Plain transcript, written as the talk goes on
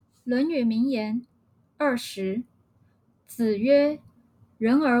论语名言20。子曰：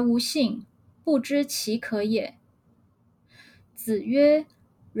人而无信，不知其可也。子曰：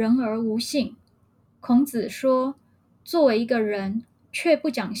人而无信。孔子说，作为一个人却不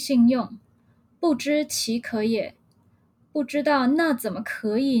讲信用，不知其可也，不知道那怎么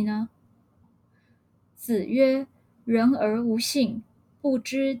可以呢？子曰：人而无信，不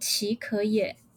知其可也。